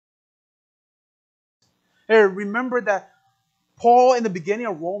Hey, remember that Paul, in the beginning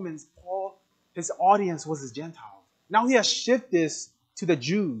of Romans, Paul, his audience was the Gentiles. Now he has shifted this to the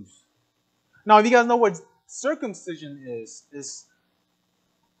Jews. Now, if you guys know what circumcision is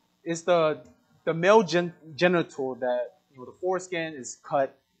the male genital that the foreskin is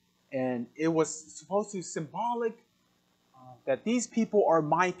cut, and it was supposed to symbolic that these people are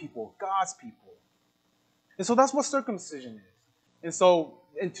my people, God's people. And so that's what circumcision is. And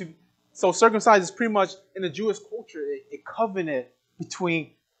so circumcised is pretty much in the Jewish culture a covenant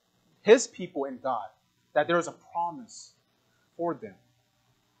between his people and God, that there is a promise for them.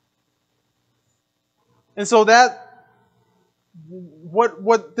 And so that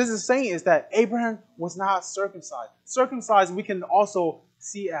what this is saying is that Abraham was not circumcised. Circumcised we can also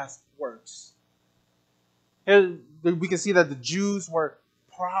see as works. Here we can see that the Jews were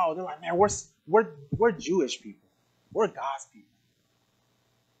proud. They're like, man, we're Jewish people. We're God's people.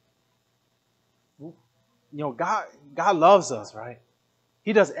 God loves us, right?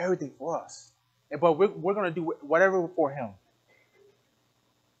 He does everything for us. But we're going to do whatever for Him.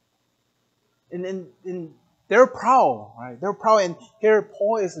 And they're proud, right? They're proud. And here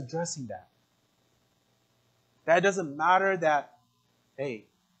Paul is addressing that. That it doesn't matter that, hey,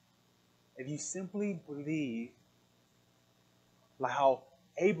 if you simply believe like how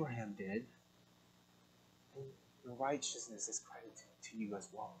Abraham did, then your righteousness is credited to you as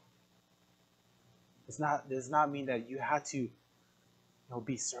well. It does not mean that you had to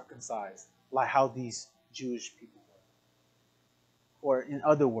be circumcised like how these Jewish people were. Or in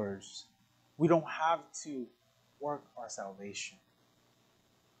other words, we don't have to work our salvation.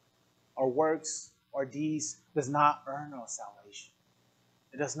 Our works, our deeds does not earn our salvation.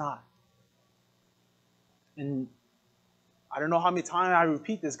 It does not. And I don't know how many times I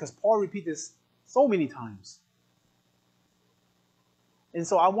repeat this because Paul repeats this so many times. And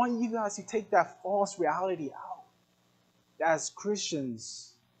so I want you guys to take that false reality out. That as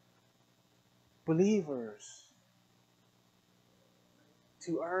Christians, believers,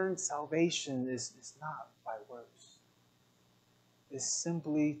 to earn salvation is not by works. It's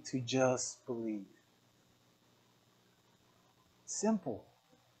simply to just believe. Simple.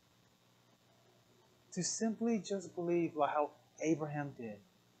 To simply just believe like how Abraham did.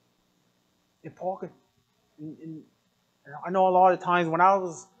 And Paul could, and I know a lot of times when I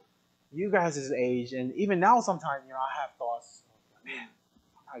was you guys' age, and even now sometimes, I have thoughts, man,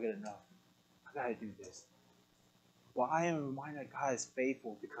 I'm not good enough. I gotta do this. Well, I am reminded that God is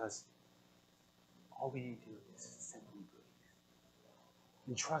faithful because all we need to do is simply believe.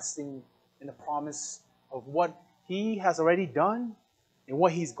 And trusting in the promise of what He has already done and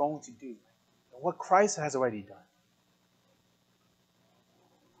what He's going to do. And what Christ has already done.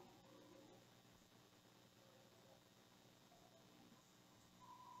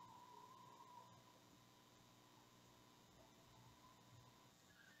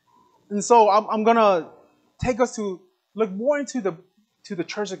 And so I'm gonna take us to look more into the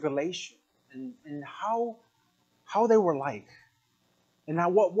church of Galatia and how they were like. And now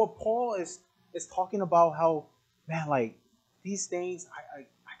what Paul is talking about how, man, like these things I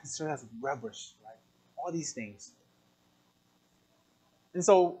consider as rubbish, right? All these things. And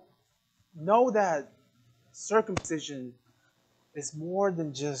so know that circumcision is more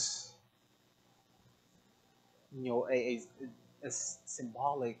than just a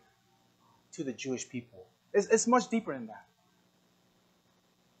symbolic to the Jewish people. It's much deeper than that.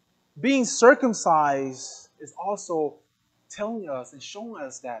 Being circumcised is also telling us and showing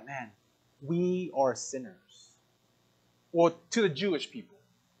us that, man, we are sinners. Or to the Jewish people.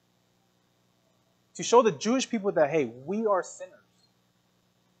 To show the Jewish people that, hey, we are sinners.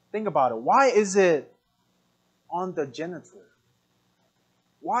 Think about it. Why is it on the genital?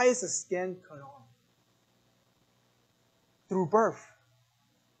 Why is the skin cut off? Through birth.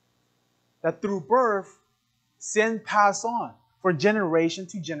 That through birth, sin passed on from generation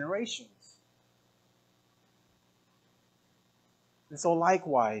to generations. And so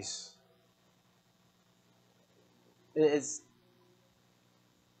likewise, it is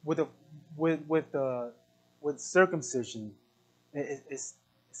with circumcision, it's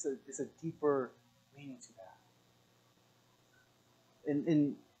a deeper meaning to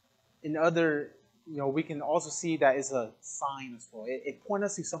that. In other, we can also see that it's a sign as well. It points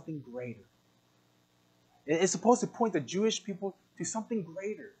us to something greater. It's supposed to point the Jewish people to something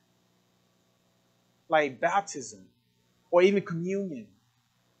greater, like baptism or even communion.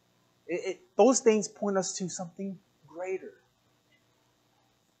 Those things point us to something greater.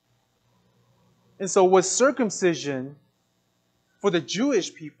 And so with circumcision, for the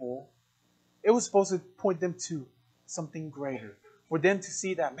Jewish people, it was supposed to point them to something greater. For them to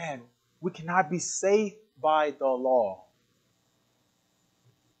see that, man, we cannot be saved by the law.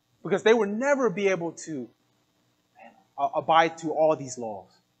 Because they would never be able to abide to all these laws.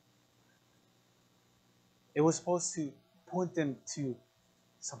 It was supposed to point them to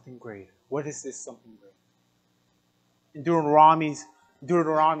something greater. What is this something greater? In Deuteronomy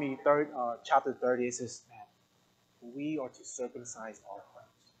chapter 30, it says, man, we are to circumcise our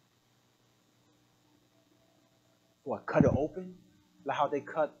hearts. What, cut it open? Like how they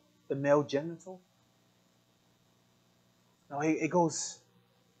cut the male genital? No, it goes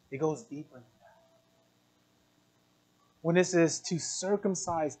deeper than that. When it says to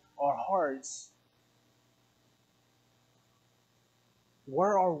circumcise our hearts,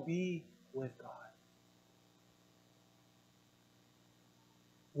 where are we with God?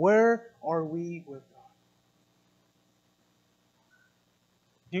 Where are we with God?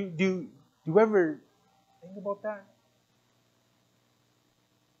 Do you ever think about that?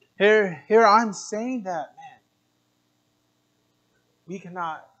 Here I'm saying that, man, we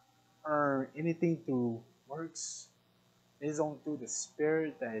cannot earn anything through works. It is only through the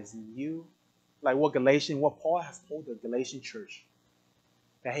Spirit that is in you. Like what Paul has told the Galatian church.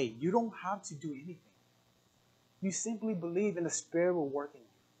 That, hey, you don't have to do anything. You simply believe and the Spirit will work in you.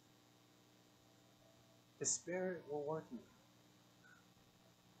 The Spirit will work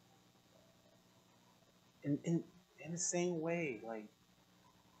in you. In the same way, like,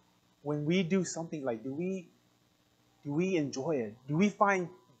 when we do something, like, do we enjoy it? Do we find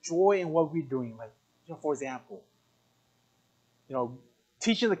joy in what we're doing? Like, for example,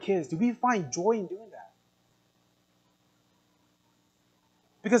 teaching the kids, do we find joy in doing that?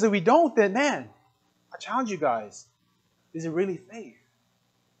 Because if we don't, then, man, I challenge you guys, is it really faith?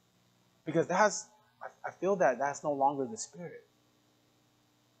 Because I feel that that's no longer the Spirit.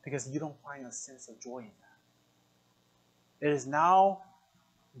 Because you don't find a sense of joy in that. It is now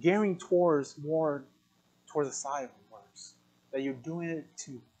gearing more towards the side of works. That you're doing it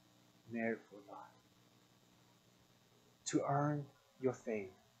to merit for God. To earn your faith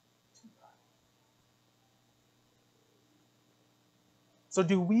to God. So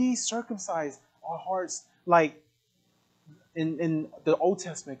do we circumcise our hearts like in the Old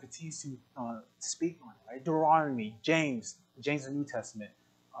Testament continues to speak on it, right? Deuteronomy, James the New Testament,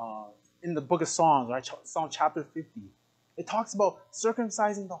 in the book of Psalms, right? Psalm chapter 50. It talks about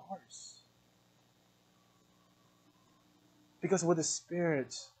circumcising the hearts. Because with the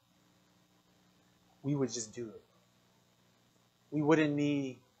Spirit, we would just do it. We wouldn't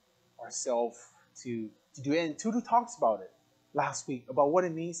need ourselves to do it. And Tudu talks about it last week, about what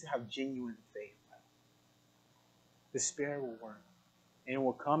it means to have genuine faith. The Spirit will work. And it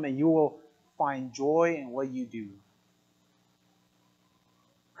will come and you will find joy in what you do.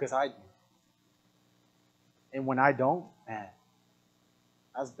 Because I do. And when I don't, man,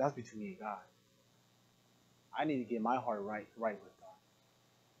 that's between me and God. I need to get my heart right with God.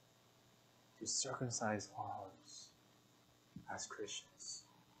 To circumcise our hearts as Christians.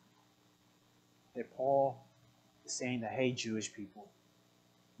 That Paul is saying that, hey, Jewish people,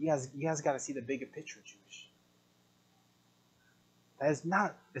 you guys got to see the bigger picture, Jewish. That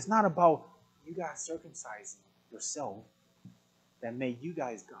it's not about you guys circumcising yourself that made you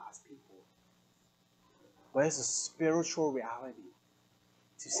guys God's people. But it's a spiritual reality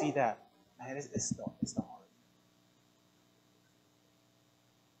to see that, man, it's the heart.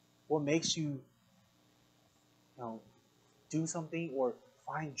 What makes you, do something or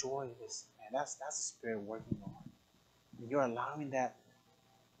find joy is, man, that's the Spirit working on. And you're allowing that,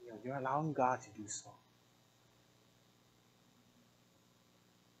 you're allowing God to do so.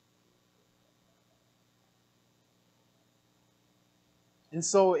 And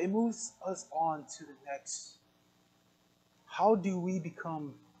so it moves us on to the next. How do we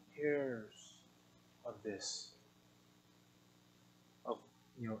become heirs of this? Of,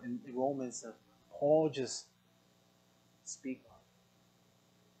 in Romans, Paul just speak on.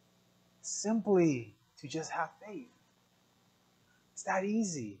 Simply to just have faith. It's that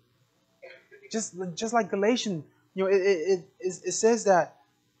easy. Just like Galatians, it says that.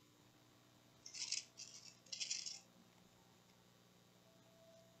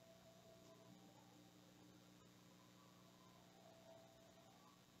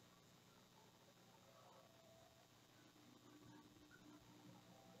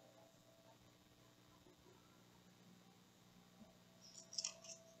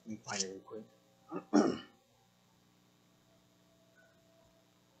 Let me find it real quick.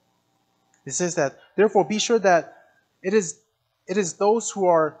 It says that, therefore, be sure that it is those who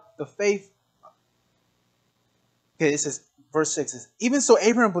are the faith. Okay, it says, verse 6 says, even so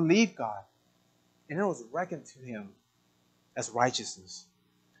Abraham believed God, and it was reckoned to him as righteousness.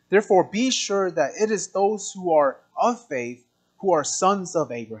 Therefore, be sure that it is those who are of faith who are sons of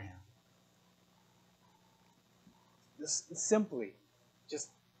Abraham. Simply, just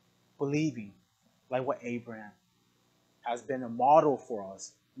believing like what Abraham has been a model for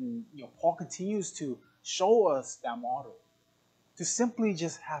us. And, Paul continues to show us that model. To simply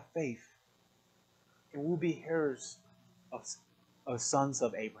just have faith, and we'll be heirs of sons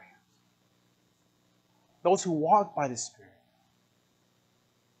of Abraham. Those who walk by the Spirit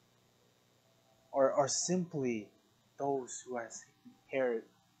are simply those who are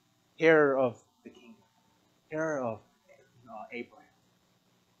heir of the kingdom, heir of Abraham.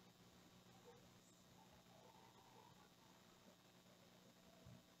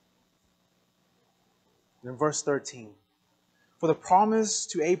 In verse 13, for the promise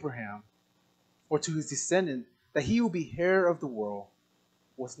to Abraham, or to his descendant, that he will be heir of the world,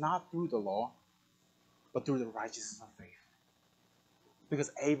 was not through the law, but through the righteousness of faith.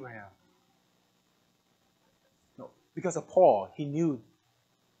 Because Abraham, because of Paul, he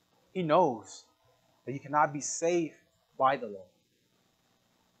knows that you cannot be saved by the law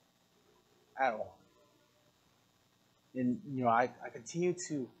at all. And I continue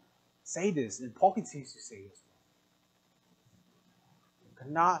to say this, and Paul continues to say this. You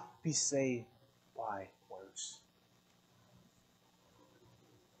cannot be saved by works.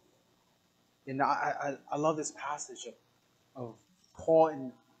 And I love this passage of Paul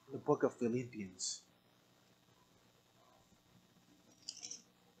in the book of Philippians.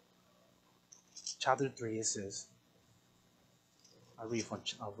 Chapter 3, it says, I read from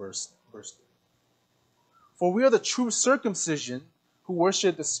verse 3. For we are the true circumcision who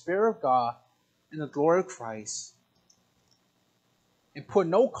worship the Spirit of God and the glory of Christ and put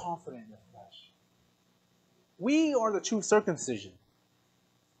no confidence in the flesh. We are the true circumcision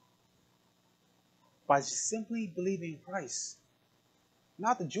by just simply believing in Christ,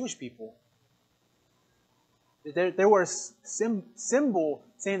 not the Jewish people. There were a symbol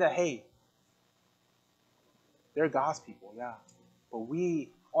saying that, hey, they're God's people, yeah. But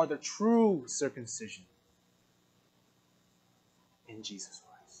we are the true circumcision in Jesus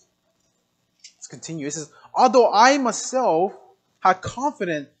Christ. Let's continue. It says, although I myself had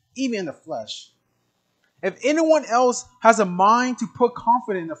confidence even in the flesh. If anyone else has a mind to put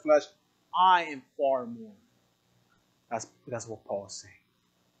confidence in the flesh, I am far more. That's what Paul is saying.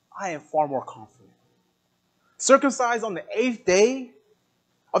 I am far more confident. Circumcised on the 8th day,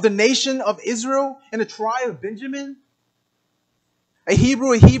 of the nation of Israel and the tribe of Benjamin, a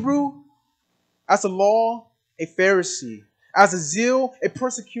Hebrew, as a law, a Pharisee, as a zeal, a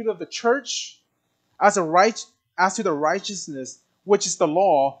persecutor of the church, as to the righteousness which is the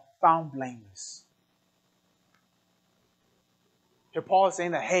law, found blameless. Here Paul is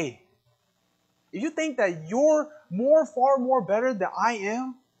saying that, hey, if you think that you're far more better than I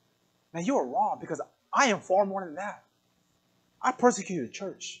am, then you are wrong, because I am far more than that. I persecuted the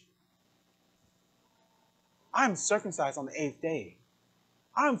church. I am circumcised on the 8th day.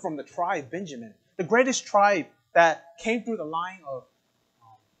 I am from the tribe of Benjamin, the greatest tribe that came through the line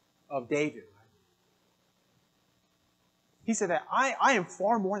of David. He said that I am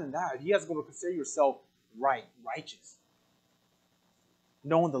far more than that. You guys are going to consider yourself righteous,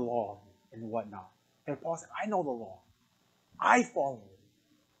 knowing the law and whatnot. And Paul said, I know the law. I follow it.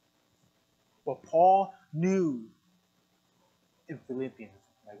 But Paul knew in Philippians,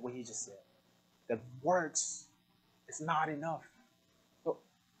 like what he just said, that works is not enough. But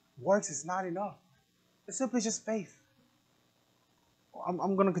works is not enough. It's simply just faith. I'm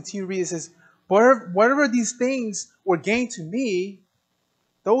going to continue to read. It says, whatever these things were gained to me,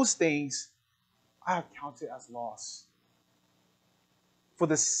 those things I have counted as loss for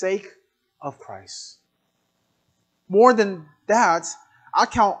the sake of Christ. More than that, I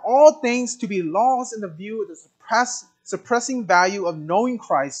count all things to be lost in the view of the suppressing value of knowing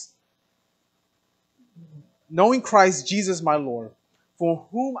Christ Jesus my Lord, for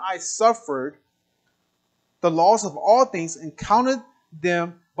whom I suffered the loss of all things and counted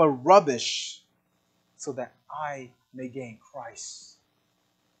them but rubbish, so that I may gain Christ.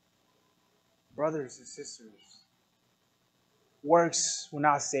 Brothers and sisters, works will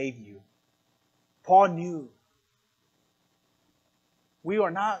not save you. Paul knew we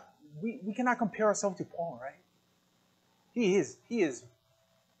cannot compare ourselves to Paul, right? He is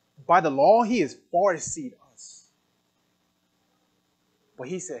by the law, he is far exceed us. But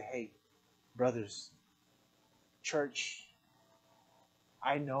he said, hey, brothers, church,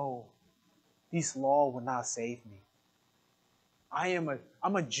 I know this law will not save me. I'm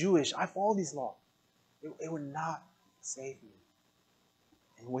a Jewish. I follow these laws. It will not save me.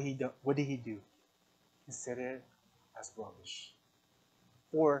 And what did he do? Consider it as rubbish.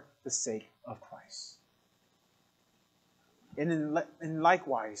 for the sake of Christ. And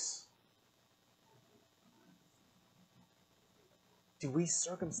likewise, do we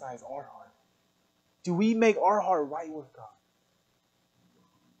circumcise our heart? Do we make our heart right with God?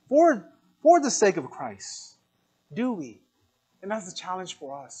 For the sake of Christ, do we? And that's the challenge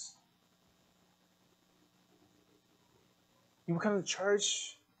for us. You come to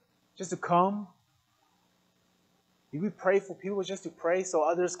church just to come? Do we pray for people just to pray so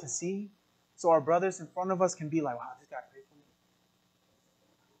others can see? So our brothers in front of us can be like, wow, this guy prayed for me.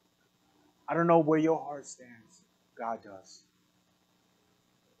 I don't know where your heart stands. God does.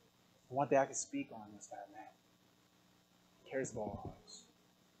 One thing I can speak on is that, man, He cares about our hearts.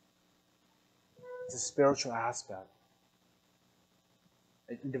 It's a spiritual aspect.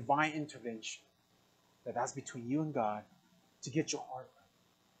 A divine intervention. That's between you and God to get your heart right.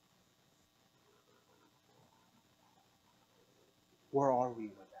 Where are we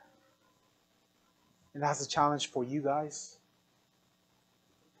with that? And that's a challenge for you guys.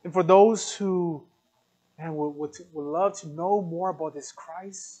 And for those who would love to know more about this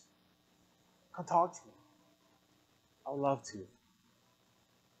Christ, come talk to me. I would love to.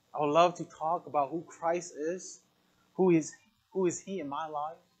 I would love to talk about who Christ is, who is He in my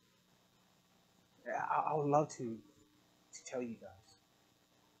life. I would love to tell you guys.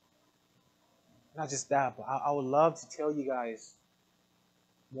 Not just that, but I would love to tell you guys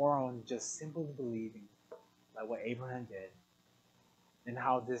more on just simply believing, like what Abraham did, and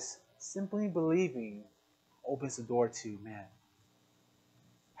how this simply believing opens the door to, man,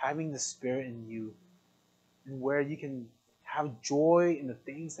 having the Spirit in you, and where you can have joy in the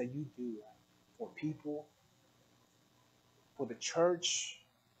things that you do for people, for the church,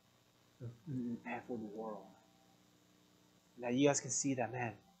 and for the world. Now you guys can see that,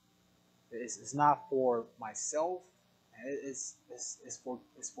 man, it's not for myself, it's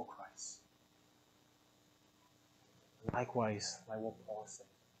for Christ. Likewise, like what Paul said,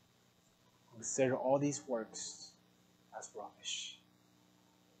 consider all these works as rubbish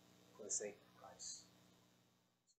for the sake